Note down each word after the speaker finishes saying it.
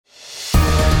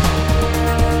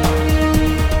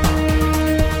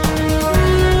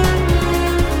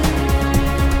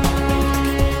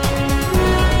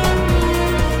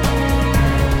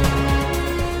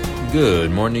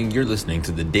Good morning, you're listening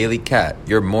to the Daily Cat,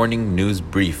 your morning news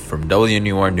brief from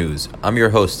WNUR News. I'm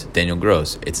your host, Daniel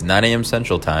Gross. It's 9 a.m.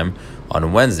 Central Time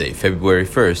on Wednesday, February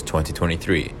 1st,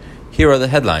 2023. Here are the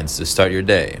headlines to start your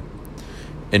day.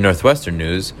 In Northwestern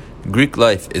news, Greek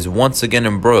life is once again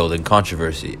embroiled in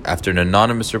controversy after an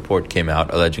anonymous report came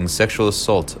out alleging sexual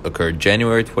assault occurred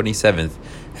January 27th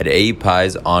at A.E.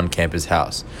 Pai's on-campus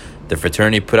house. The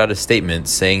fraternity put out a statement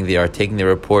saying they are taking the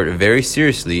report very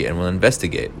seriously and will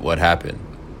investigate what happened.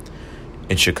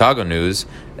 In Chicago news,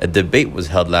 a debate was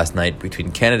held last night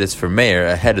between candidates for mayor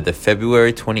ahead of the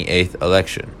February 28th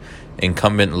election.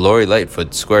 Incumbent Lori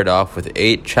Lightfoot squared off with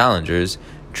 8 challengers,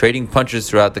 trading punches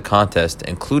throughout the contest,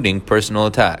 including personal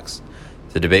attacks.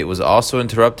 The debate was also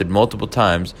interrupted multiple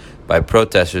times by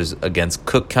protesters against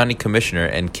Cook County Commissioner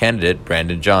and candidate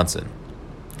Brandon Johnson.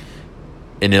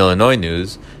 In Illinois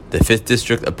news, the 5th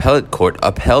District Appellate Court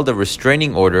upheld a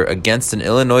restraining order against an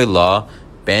Illinois law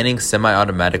banning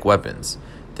semi-automatic weapons.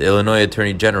 The Illinois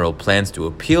Attorney General plans to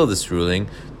appeal this ruling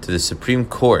to the Supreme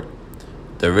Court.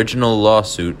 The original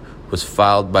lawsuit was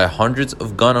filed by hundreds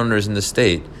of gun owners in the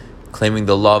state, claiming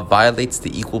the law violates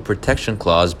the Equal Protection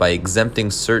Clause by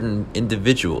exempting certain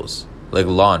individuals, like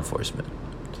law enforcement.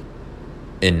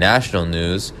 In national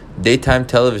news, daytime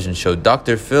television show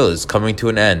Dr. Phil is coming to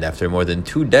an end after more than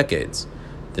 2 decades.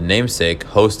 The namesake,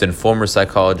 host and former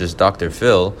psychologist Dr.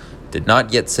 Phil, did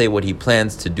not yet say what he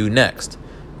plans to do next,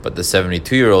 but the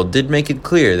 72-year-old did make it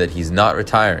clear that he's not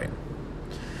retiring.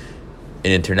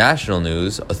 In international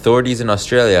news, authorities in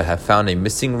Australia have found a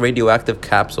missing radioactive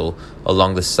capsule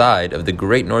along the side of the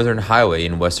Great Northern Highway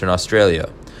in Western Australia.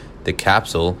 The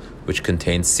capsule, which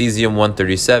contains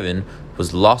cesium-137,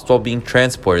 was lost while being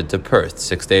transported to Perth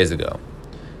 6 days ago.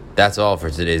 That's all for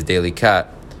today's Daily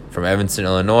Cat. From Evanston,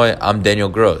 Illinois, I'm Daniel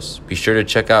Gross. Be sure to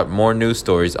check out more news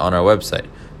stories on our website,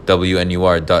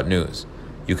 WNUR.news.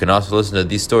 You can also listen to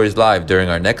these stories live during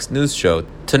our next news show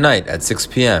tonight at 6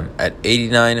 p.m. at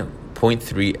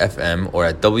 89.3 FM or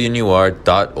at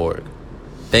WNUR.org.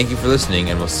 Thank you for listening,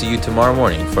 and we'll see you tomorrow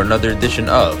morning for another edition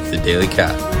of The Daily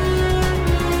Cat.